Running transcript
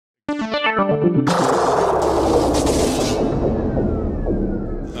Welcome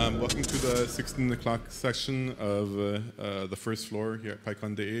to the 16 o'clock session of the first floor here at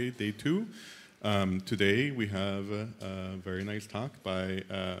PyCon Day 2. Today we have a very nice talk by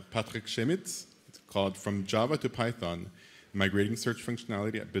Patrick Schemitz. It's called From Java to Python, Migrating Search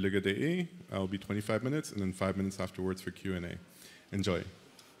Functionality at billiger.de. It'll be 25 minutes and then 5 minutes afterwards for Q&A. Enjoy.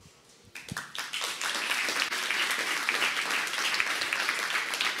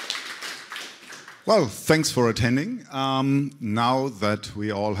 Well, thanks for attending. Now that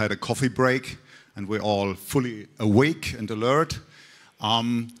we all had a coffee break and we're all fully awake and alert,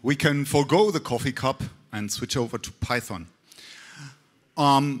 we can forego the coffee cup and switch over to Python.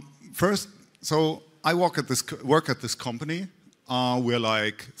 First, so I work at this company. We're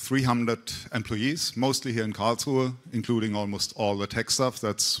like 300 employees, mostly here in Karlsruhe, including almost all the tech stuff.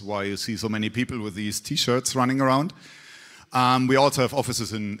 That's why you see so many people with these T-shirts running around. We also have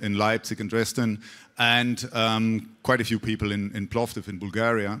offices in Leipzig and Dresden, and quite a few people in Plovdiv in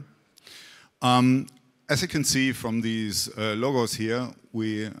Bulgaria. As you can see from these logos here,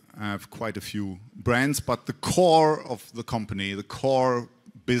 we have quite a few brands, but the core of the company, the core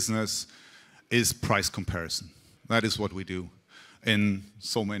business, is price comparison. That is what we do in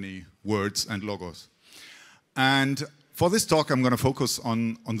so many words and logos. And for this talk, I'm going to focus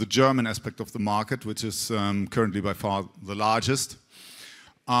on the German aspect of the market, which is currently by far the largest.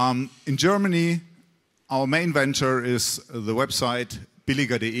 In Germany, our main venture is the website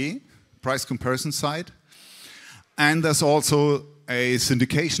billiger.de, price comparison site. And there's also a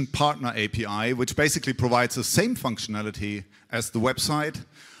syndication partner API, which basically provides the same functionality as the website,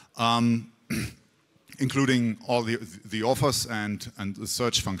 including all the offers and the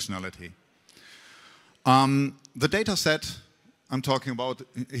search functionality. The data set I'm talking about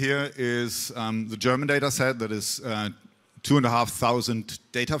here is the German data set that is 2,500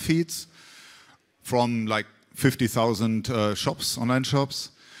 data feeds from like 50,000 shops, online shops,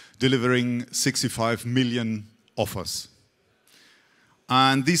 delivering 65 million offers.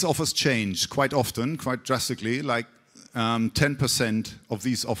 And these offers change quite often, quite drastically, like 10% of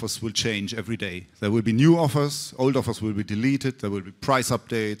these offers will change every day. There will be new offers, old offers will be deleted, there will be price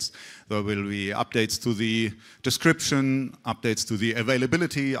updates, there will be updates to the description, updates to the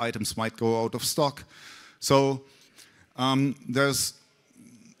availability, items might go out of stock. So there's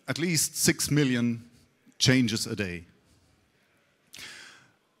at least 6 million changes a day.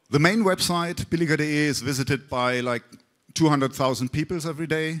 The main website, billiger.de, is visited by like 200,000 people every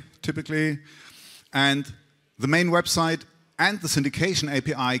day, typically. And the main website and the syndication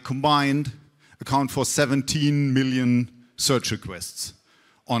API combined account for 17 million search requests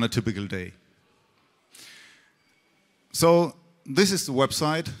on a typical day. So this is the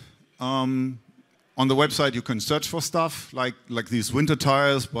website. On the website you can search for stuff like these winter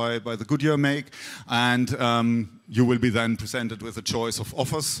tires by the Goodyear make, and you will be then presented with a choice of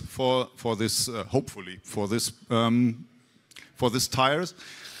offers for this, hopefully for this tires.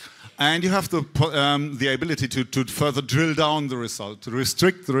 And you have the ability to further drill down the result, to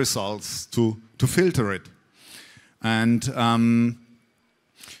restrict the results, to filter it. And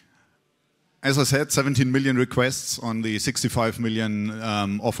as I said, 17 million requests on the 65 million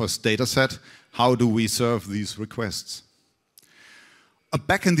offers data set. How do we serve these requests?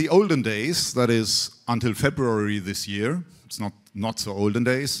 Back in the olden days, that is until February this year, it's not so olden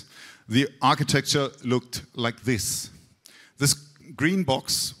days, the architecture looked like this. This green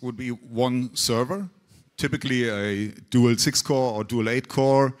box would be one server, typically a dual 6-core or dual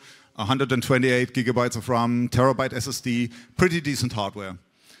 8-core, 128 gigabytes of RAM, terabyte SSD, pretty decent hardware.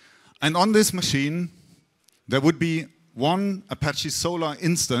 And on this machine, there would be one Apache Solr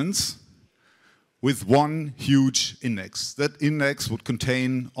instance with one huge index. That index would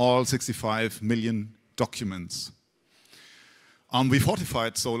contain all 65 million documents. We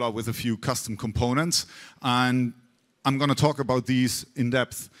fortified Solr with a few custom components, and I'm going to talk about these in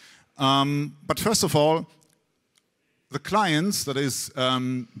depth. But first of all, the clients, that is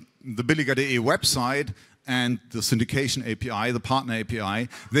the billiger.de website and the syndication API, the partner API,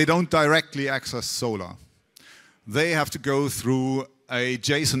 they don't directly access Solr. They have to go through a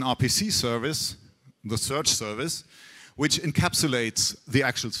JSON RPC service, the search service, which encapsulates the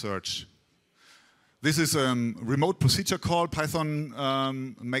actual search. This is a remote procedure call.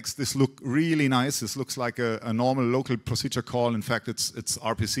 Python makes this look really nice. This looks like a normal local procedure call. In fact, it's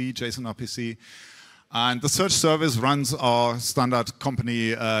RPC, JSON RPC. And the search service runs our standard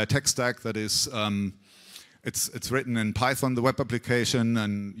company tech stack. That is, it's written in Python, the web application,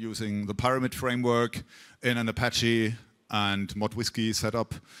 and using the Pyramid framework in an Apache and Mod Whiskey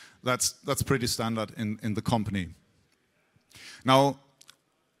setup. That's pretty standard in the company. Now,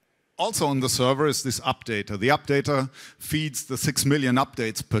 Also on the server is this updater. The updater feeds the 6 million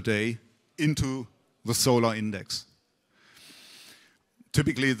updates per day into the Solr index.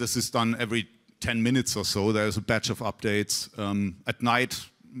 Typically, this is done every 10 minutes or so. There's a batch of updates. At night,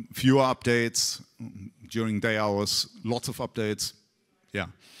 fewer updates. During day hours, lots of updates. Yeah.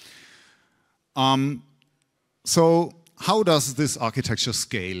 So how does this architecture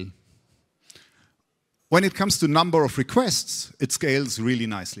scale? When it comes to number of requests, it scales really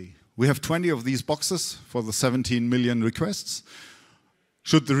nicely. We have 20 of these boxes for the 17 million requests.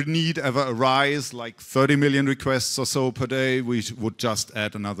 Should the need ever arise, like 30 million requests or so per day, we would just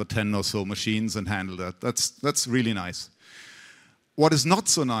add another 10 or so machines and handle that. That's really nice. What is not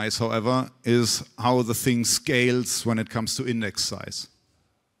so nice, however, is how the thing scales when it comes to index size.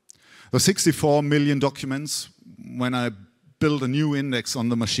 The 64 million documents, when I build a new index on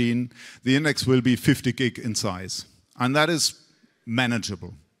the machine, the index will be 50 gig in size. And that is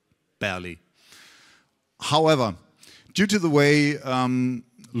manageable, barely. However, due to the way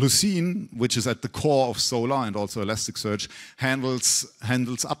Lucene, which is at the core of Solr and also Elasticsearch, handles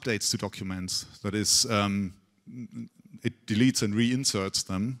updates to documents, that is, it deletes and reinserts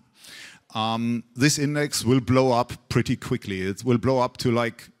them, this index will blow up pretty quickly. It will blow up to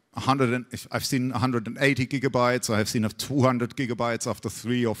like 100, I've seen 180 gigabytes, I have seen 200 gigabytes after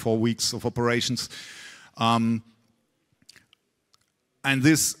 3 or 4 weeks of operations. And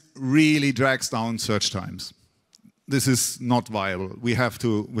this really drags down search times. This is not viable. We have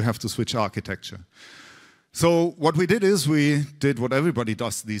to switch architecture. So what we did is we did what everybody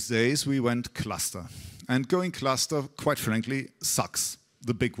does these days. We went cluster. And going cluster, quite frankly, sucks,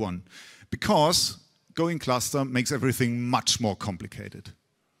 the big one. Because going cluster makes everything much more complicated.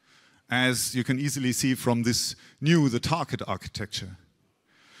 As you can easily see from this the target architecture.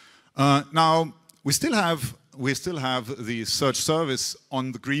 Now, we still have the search service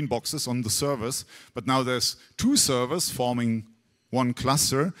on the green boxes on the servers, but now there's 2 servers forming one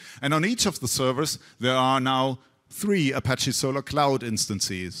cluster, and on each of the servers there are now 3 Apache SolrCloud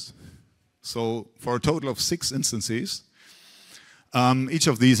instances. So for a total of 6 instances, each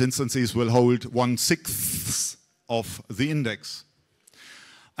of these instances will hold 1/6 of the index.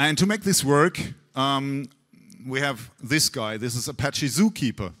 And to make this work, we have this guy. This is Apache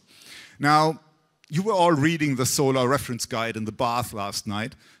Zookeeper. Now, you were all reading the Solr reference guide in the bath last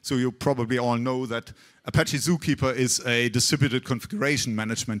night, so you probably all know that Apache Zookeeper is a distributed configuration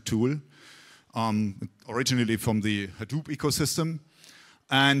management tool, originally from the Hadoop ecosystem.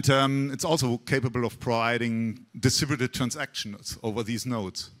 And it's also capable of providing distributed transactions over these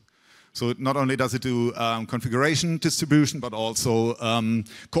nodes. So not only does it do configuration distribution, but also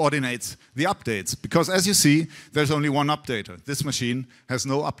coordinates the updates. Because as you see, there's only one updater. This machine has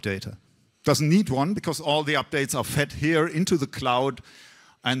no updater. Doesn't need one because all the updates are fed here into the cloud,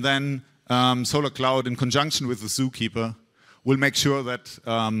 and then SolrCloud, in conjunction with the Zookeeper, will make sure that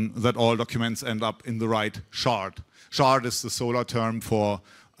that all documents end up in the right shard. Shard is the Solr term for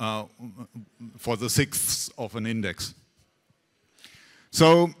the 6th of an index.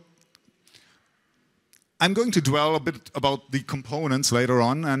 So I'm going to dwell a bit about the components later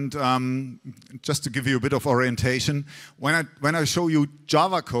on, and just to give you a bit of orientation, when I show you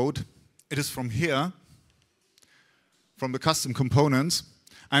Java code, it is from here, from the custom components,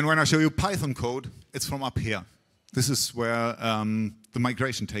 and when I show you Python code, it's from up here. This is where the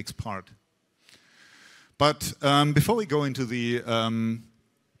migration takes part. But before we go into the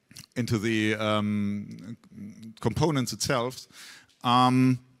components itself,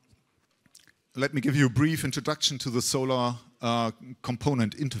 let me give you a brief introduction to the Solr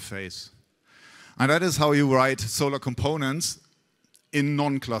component interface. And that is how you write Solr components in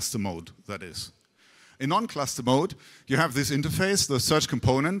non-cluster mode, that is. In non-cluster mode, you have this interface, the search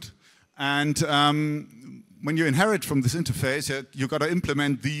component, and when you inherit from this interface, you've got to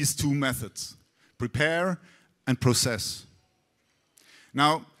implement these 2 methods, prepare and process.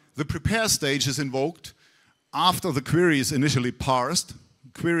 Now, the prepare stage is invoked after the query is initially parsed.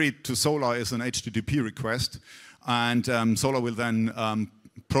 Query to Solr is an HTTP request, and Solr will then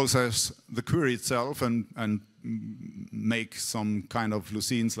process the query itself and make some kind of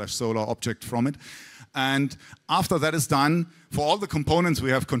Lucene/Solr object from it. And after that is done, for all the components we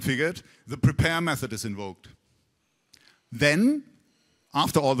have configured, the prepare method is invoked. Then,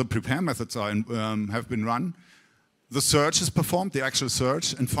 after all the prepare methods have been run, the search is performed, the actual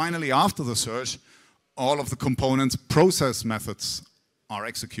search, and finally, after the search, all of the components' process methods are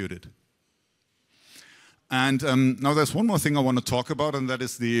executed. And now there's one more thing I want to talk about, and that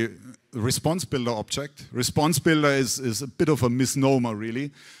is the response builder object. Response builder is a bit of a misnomer,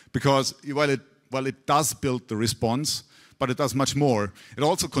 really, because while it does build the response, but it does much more. It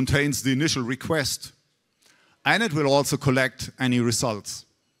also contains the initial request, and it will also collect any results.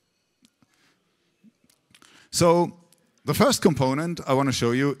 So the first component I want to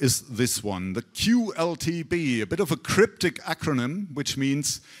show you is this one, the QLTB, a bit of a cryptic acronym, which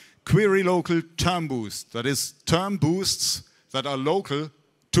means Query Local Term Boost. That is, term boosts that are local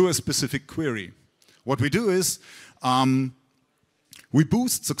to a specific query. What we do is we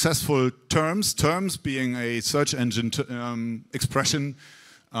boost successful terms, terms being a search engine expression,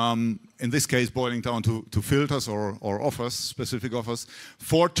 in this case boiling down to filters or offers, specific offers,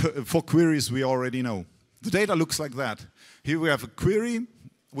 for queries we already know. The data looks like that. Here we have a query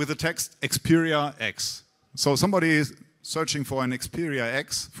with the text Xperia X. So somebody is searching for an Xperia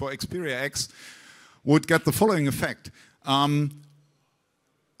X, for Xperia X, would get the following effect.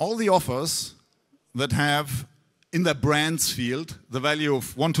 All the offers that have in their brands field the value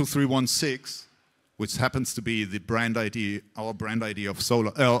of 12316, which happens to be the brand ID, our brand ID of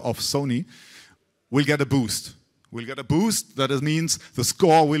Sony, will get a boost. We'll get a boost. That means the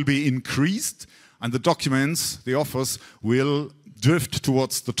score will be increased, and the documents, the offers, will drift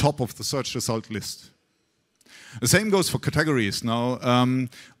towards the top of the search result list. The same goes for categories. Now,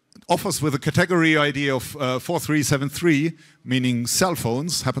 offers with a category ID of 4373, meaning cell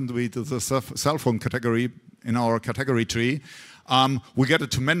phones, happen to be the cell phone category in our category tree, we get a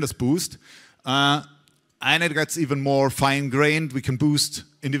tremendous boost. And it gets even more fine-grained. We can boost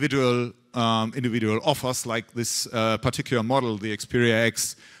individual offers, like this particular model, the Xperia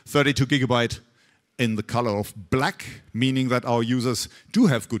X, 32 GB in the color of black, meaning that our users do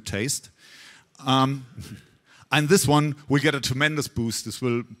have good taste. And this one will get a tremendous boost. This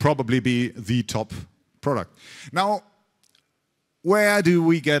will probably be the top product. Now, where do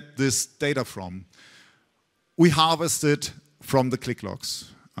we get this data from? We harvest it from the click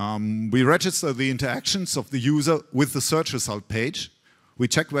logs. We register the interactions of the user with the search result page. We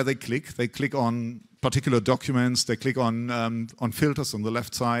check where they click. They click on particular documents. They click on filters on the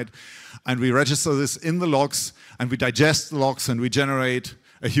left side. And we register this in the logs, and we digest the logs, and we generate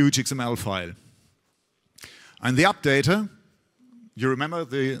a huge XML file. And the updater, you remember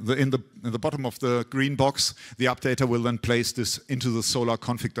in the bottom of the green box, the updater will then place this into the Solr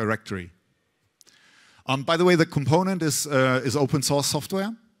config directory. By the way, the component is open source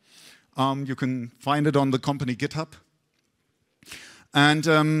software. You can find it on the company GitHub. And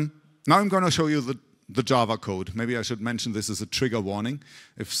now I'm going to show you the Java code. Maybe I should mention this as a trigger warning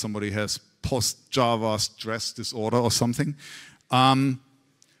if somebody has post-Java stress disorder or something.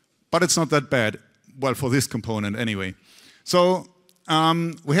 But it's not that bad. Well, for this component anyway. So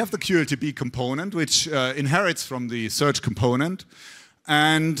we have the QLTB component, which inherits from the search component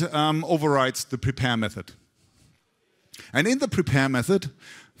and overrides the prepare method. And in the prepare method,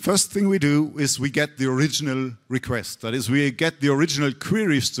 first thing we do is we get the original request. That is, we get the original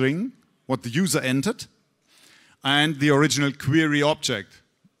query string, what the user entered, and the original query object,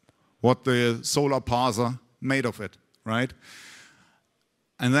 what the Solr parser made of it, right?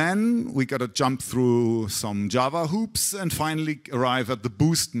 And then we got to jump through some Java hoops and finally arrive at the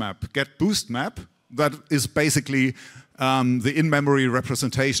boost map. Get boost map, that is basically the in-memory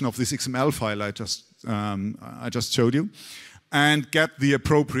representation of this XML file I just showed you, and get the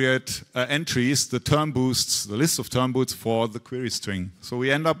appropriate entries, the term boosts, the list of term boosts for the query string. So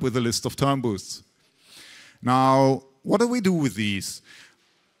we end up with a list of term boosts. Now, what do we do with these?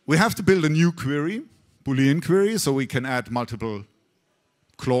 We have to build a new query, Boolean query, so we can add multiple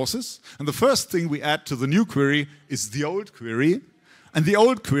clauses. And the first thing we add to the new query is the old query, and the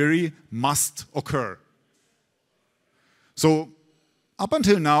old query must occur. So up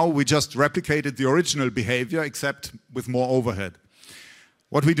until now, we just replicated the original behavior, except with more overhead.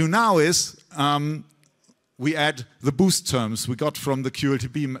 What we do now is we add the boost terms we got from the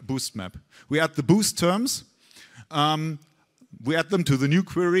QLTB boost map. We add the boost terms, we add them to the new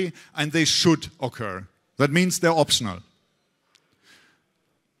query, and they should occur. That means they're optional.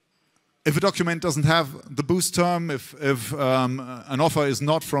 If a document doesn't have the boost term, if an offer is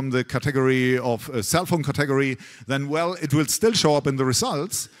not from the category of a cell phone category, then, well, it will still show up in the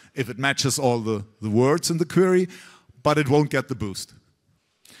results if it matches all the words in the query, but it won't get the boost.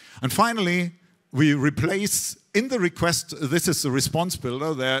 And finally, we replace in the request, this is the response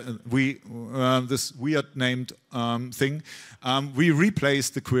builder, there this weird named thing, we replace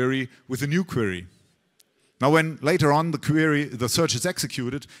the query with a new query. Now, when later on the search is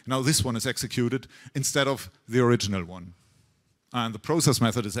executed, now this one is executed instead of the original one. And the process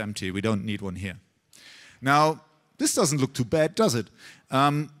method is empty. We don't need one here. Now, this doesn't look too bad, does it?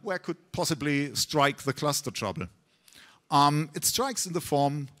 Where could possibly strike the cluster trouble? It strikes in the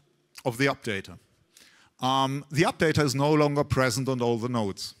form of the updater. the updater is no longer present on all the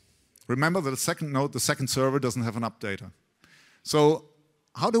nodes. Remember that the second node, the second server, doesn't have an updater. So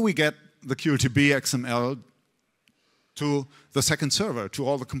how do we get the QLTB XML to the second server, to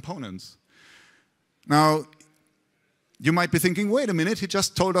all the components? Now, you might be thinking, wait a minute, he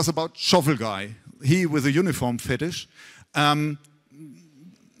just told us about Shovel Guy, he with a uniform fetish.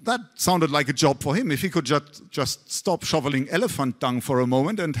 That sounded like a job for him. If he could just stop shoveling elephant dung for a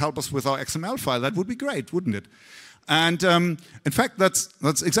moment and help us with our XML file, that would be great, wouldn't it? And in fact, that's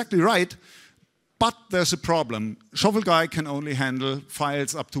exactly right. But there's a problem. Shovel Guy can only handle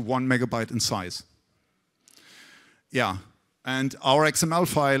files up to 1 megabyte in size. Yeah, and our XML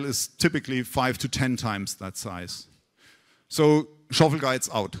file is typically 5 to 10 times that size. So Shovel Guy's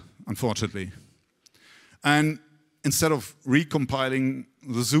out, unfortunately. And instead of recompiling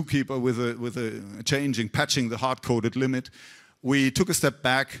the Zookeeper with a changing, patching the hard-coded limit, we took a step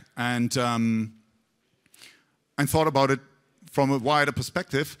back and thought about it from a wider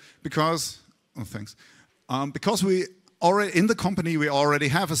perspective because, because we already, in the company, we already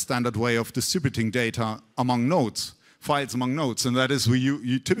have a standard way of distributing data among nodes, files among nodes, and that is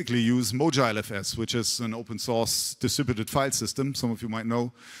you typically use MojileFS, which is an open source distributed file system, some of you might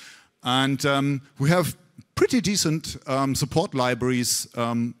know. And we have pretty decent support libraries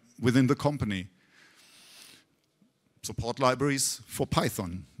within the company. Support libraries for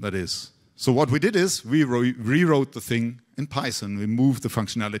Python, that is. So what we did is we rewrote the thing in Python. We moved the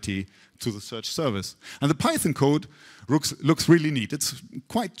functionality to the search service. And the Python code looks really neat. It's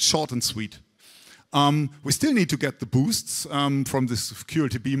quite short and sweet. We still need to get the boosts from this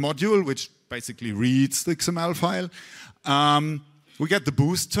QLTB module, which basically reads the XML file. We get the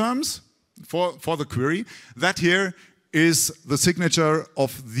boost terms for the query. That here is the signature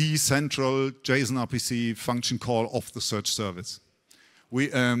of the central JSON RPC function call of the search service.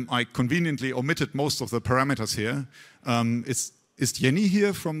 I conveniently omitted most of the parameters here. Is Jenny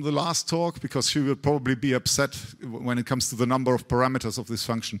here from the last talk? Because she will probably be upset when it comes to the number of parameters of this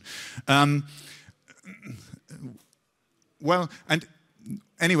function. Well, and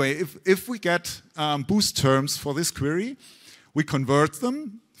anyway, if we get boost terms for this query, we convert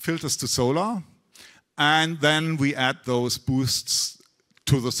them, filters to Solr, and then we add those boosts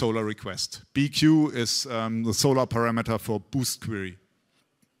to the Solr request. BQ is the Solr parameter for boost query.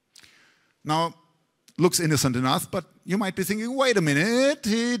 Now, looks innocent enough, but you might be thinking, wait a minute,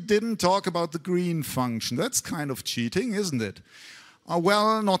 he didn't talk about the green function. That's kind of cheating, isn't it?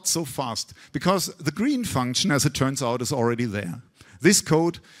 Well, not so fast, because the green function, as it turns out, is already there. This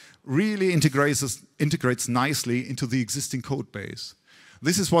code really integrates nicely into the existing code base.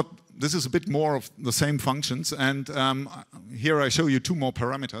 This is a bit more of the same functions, and here I show you two more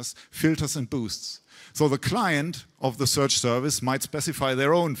parameters, filters and boosts. So the client of the search service might specify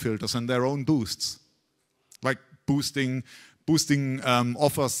their own filters and their own boosts, like boosting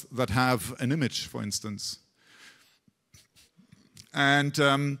offers that have an image, for instance. And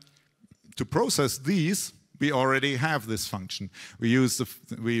to process these, we already have this function. We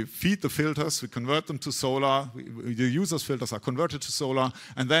feed the filters, we convert them to Solr, the user's filters are converted to Solr,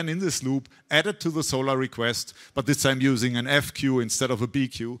 and then in this loop, added to the Solr request, but this time using an FQ instead of a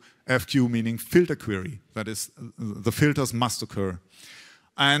BQ, FQ meaning filter query, that is, the filters must occur.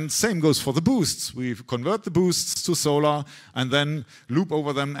 And same goes for the boosts. We convert the boosts to Solr, and then loop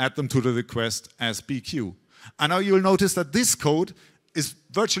over them, add them to the request as BQ. And now you'll notice that this code is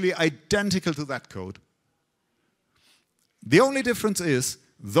virtually identical to that code. The only difference is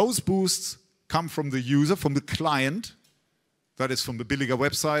those boosts come from the user, from the client, that is from the Billiger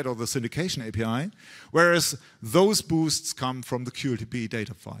website or the syndication API, whereas those boosts come from the QLTB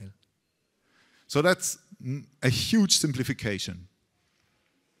data file. So that's a huge simplification.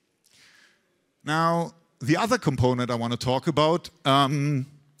 Now, the other component I want to talk about,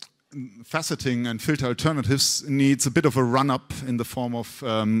 faceting and filter alternatives, needs a bit of a run-up in the form of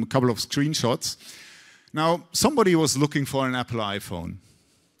a couple of screenshots. Now, somebody was looking for an Apple iPhone,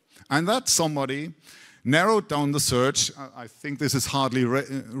 and that somebody narrowed down the search. I think this is hardly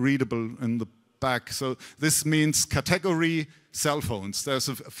readable in the back. So this means category cell phones. There's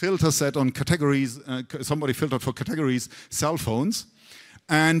a filter set on categories. Somebody filtered for categories cell phones,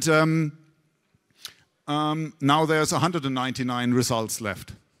 and now there's 199 results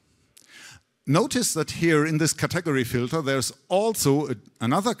left. Notice that here in this category filter, there's also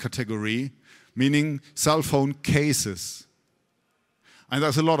another category, meaning cell phone cases. And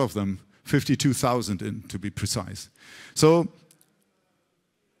there's a lot of them, 52,000 to be precise. So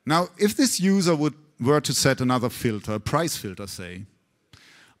now if this user were to set another filter, a price filter say,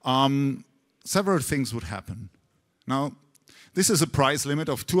 several things would happen. Now, this is a price limit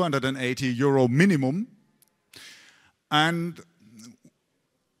of €280 minimum And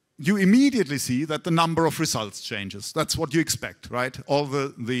you immediately see that the number of results changes. That's what you expect, right? All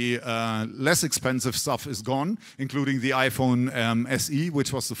the less expensive stuff is gone, including the iPhone SE,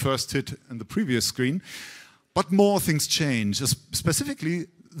 which was the first hit in the previous screen. But more things change. Specifically,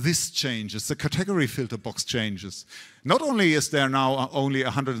 this changes. The category filter box changes. Not only is there now only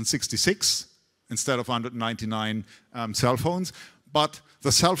 166 instead of 199 cell phones, but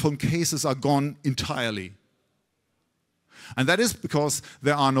the cell phone cases are gone entirely. And that is because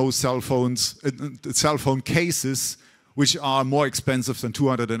there are no cell phone cases which are more expensive than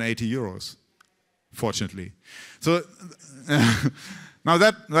 280 euros, fortunately. So now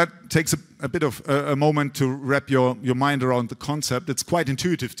that takes a bit of a moment to wrap your mind around the concept. It's quite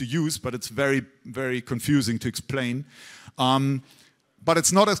intuitive to use, but it's very, very confusing to explain. But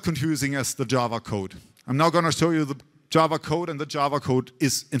it's not as confusing as the Java code. I'm now going to show you the Java code, and the Java code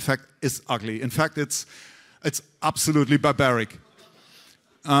is, in fact, ugly. In fact, it's absolutely barbaric.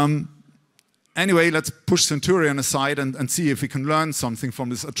 Anyway, let's push Centurion aside and see if we can learn something from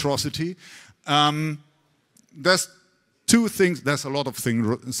this atrocity. There's two things. There's a lot of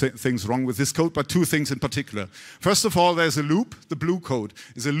things wrong with this code, but two things in particular. First of all, there's a loop. The blue code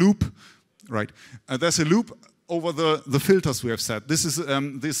is a loop, right? There's a loop over the filters we have set. This is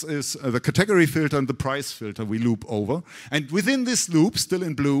the category filter and the price filter we loop over. And within this loop, still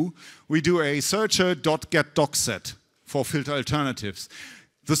in blue, we do a searcher.getDocSet for filter alternatives.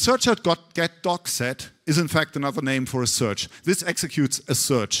 The searcher.getDocSet is in fact another name for a search. This executes a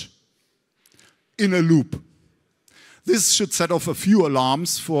search in a loop. This should set off a few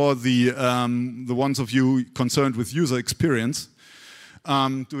alarms for the ones of you concerned with user experience.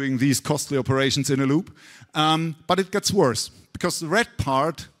 Doing these costly operations in a loop. But it gets worse, because the red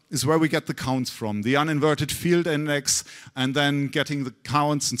part is where we get the counts from, the uninverted field index, and then getting the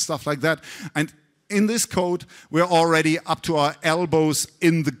counts and stuff like that. And in this code, we're already up to our elbows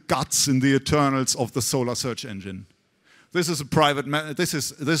in the guts, in the internals of the Solr search engine. This is a private, this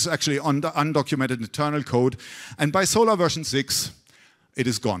is actually undocumented internal code. And by Solr version 6, it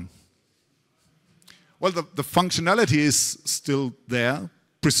is gone. Well, the functionality is still there,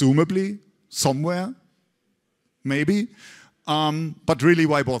 presumably, somewhere, maybe. But really,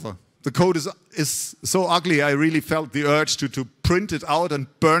 why bother? The code is so ugly, I really felt the urge to print it out and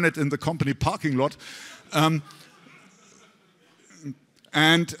burn it in the company parking lot. And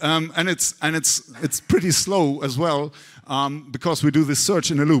it's pretty slow as well, because we do this search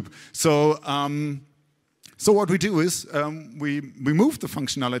in a loop. So what we do is we move the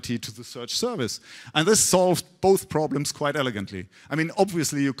functionality to the search service. And this solved both problems quite elegantly. I mean,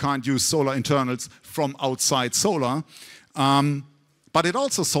 obviously, you can't use Solr internals from outside Solr. But it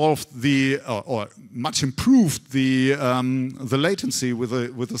also solved or much improved the latency with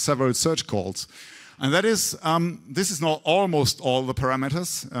the several search calls. And that is, this is now almost all the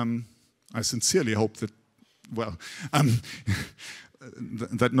parameters. I sincerely hope that, well,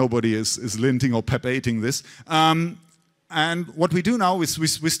 that nobody is linting or pepating this. And what we do now is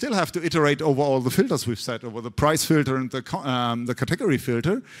we still have to iterate over all the filters we've set, over the price filter and the category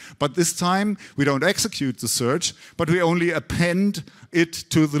filter. But this time, we don't execute the search, but we only append it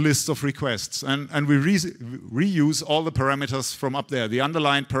to the list of requests. And we reuse all the parameters from up there. The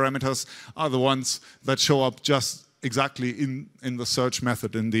underlined parameters are the ones that show up just exactly in the search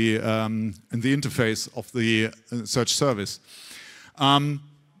method, in the interface of the search service.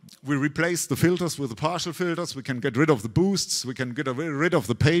 We replace the filters with the partial filters. We can get rid of the boosts. We can get rid of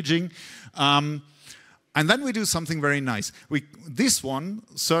the paging. And then we do something very nice. This one,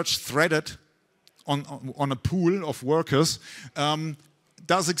 search threaded on a pool of workers,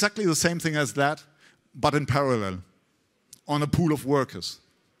 does exactly the same thing as that, but in parallel, on a pool of workers.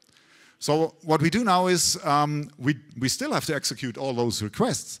 So what we do now is we still have to execute all those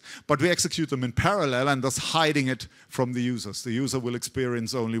requests, but we execute them in parallel and thus hiding it from the users. The user will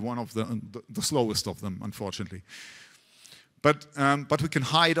experience only one of the slowest of them, unfortunately. But we can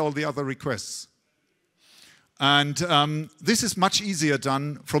hide all the other requests. And this is much easier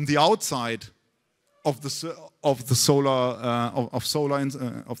done from the outside of the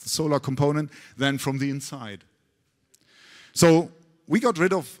Solr component than from the inside. So we got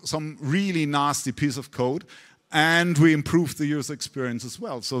rid of some really nasty piece of code, and we improved the user experience as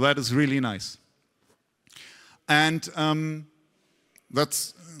well. So that is really nice. And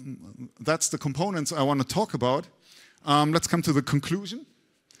that's the components I want to talk about. Let's come to the conclusion.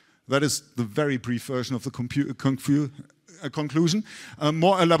 That is the very brief version of the conclusion.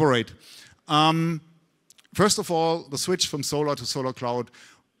 More elaborate. First of all, the switch from Solr to SolrCloud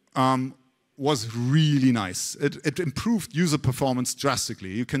was really nice. It improved user performance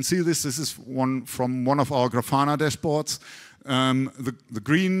drastically. You can see this. This is one from one of our Grafana dashboards. The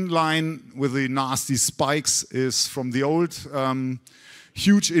green line with the nasty spikes is from the old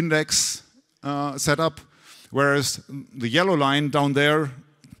huge index setup, whereas the yellow line down there,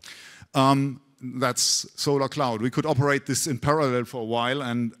 that's SolrCloud. We could operate this in parallel for a while,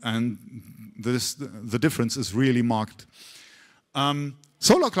 and the difference is really marked.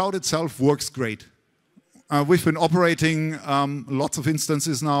 SolrCloud itself works great. We've been operating lots of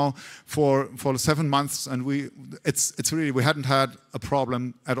instances now for 7 months, and we hadn't had a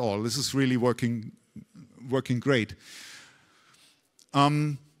problem at all. This is really working great.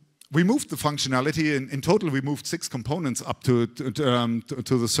 We moved the functionality. In total, we moved 6 components up to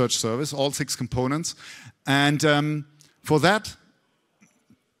the search service, all 6 components, and for that.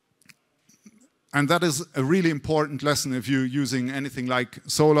 And that is a really important lesson if you're using anything like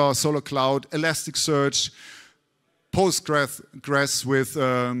Solr, SolrCloud, Elasticsearch, Postgres with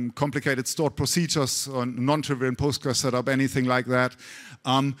complicated stored procedures or non-trivial Postgres setup, anything like that.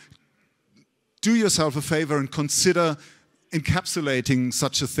 Do yourself a favor and consider encapsulating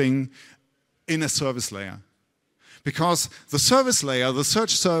such a thing in a service layer. Because the service layer, the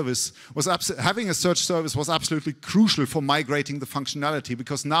search service, having a search service was absolutely crucial for migrating the functionality,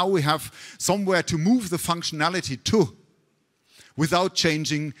 because now we have somewhere to move the functionality to without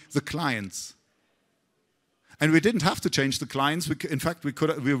changing the clients. And we didn't have to change the clients. In fact,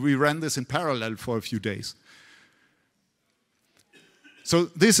 we ran this in parallel for a few days. So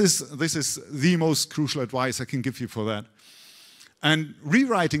this is the most crucial advice I can give you for that. And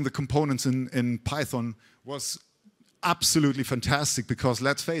rewriting the components in Python was absolutely fantastic, because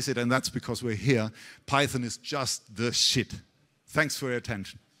let's face it, and that's because we're here, Python is just the shit. Thanks for your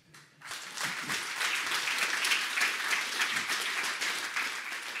attention.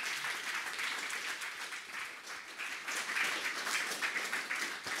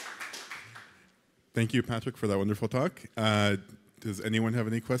 Thank you, Patrick, for that wonderful talk. Does anyone have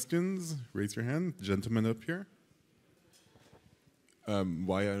any questions? Raise your hand. Gentleman up here.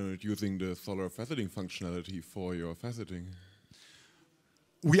 Why are you not using the Solr faceting functionality for your faceting?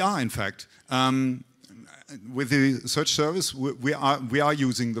 We are, in fact. With the search service, we are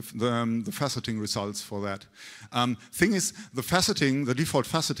using the faceting results for that. Thing is, the default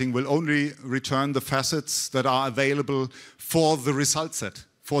faceting will only return the facets that are available for the result set,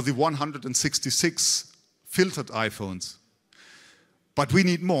 for the 166 filtered iPhones. But we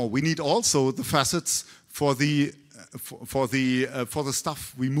need more. We need also the facets for the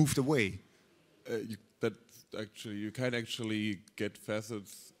stuff we moved away. You can actually get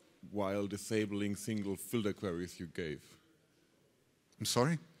facets while disabling single filter queries you gave. I'm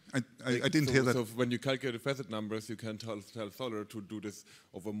sorry? I didn't hear that. So when you calculate the facet numbers, you can tell Solr to do this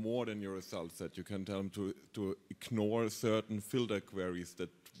over more than your result set. You can tell them to ignore certain filter queries that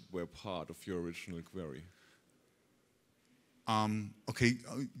were part of your original query. Okay.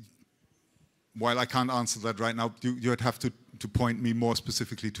 While I can't answer that right now, you'd have to point me more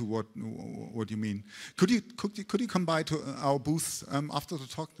specifically to what you mean. Could you come by to our booth after the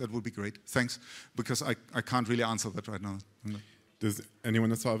talk? That would be great. Thanks, because I can't really answer that right now. Does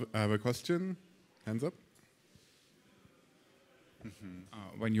anyone else have a question? Hands up.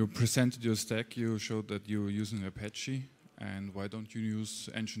 When you presented your stack, you showed that you're using Apache. And why don't you use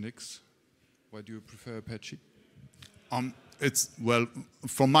Nginx? Why do you prefer Apache? Well,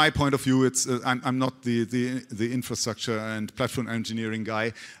 from my point of view, I'm not the infrastructure and platform engineering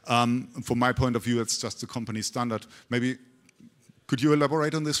guy. From my point of view, it's just a company standard. Maybe, could you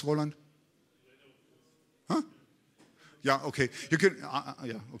elaborate on this, Roland? Huh? Yeah, okay. You can,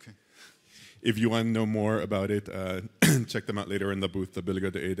 yeah, okay. If you want to know more about it, check them out later in the booth, the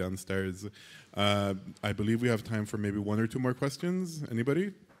Billiger A downstairs. I believe we have time for maybe 1 or 2 more questions.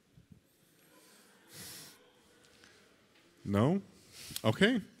 Anybody? No?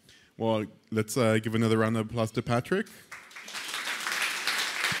 Okay. Well, let's give another round of applause to Patrick.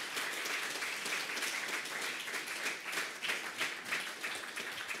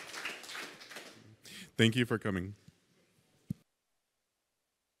 Thank you for coming.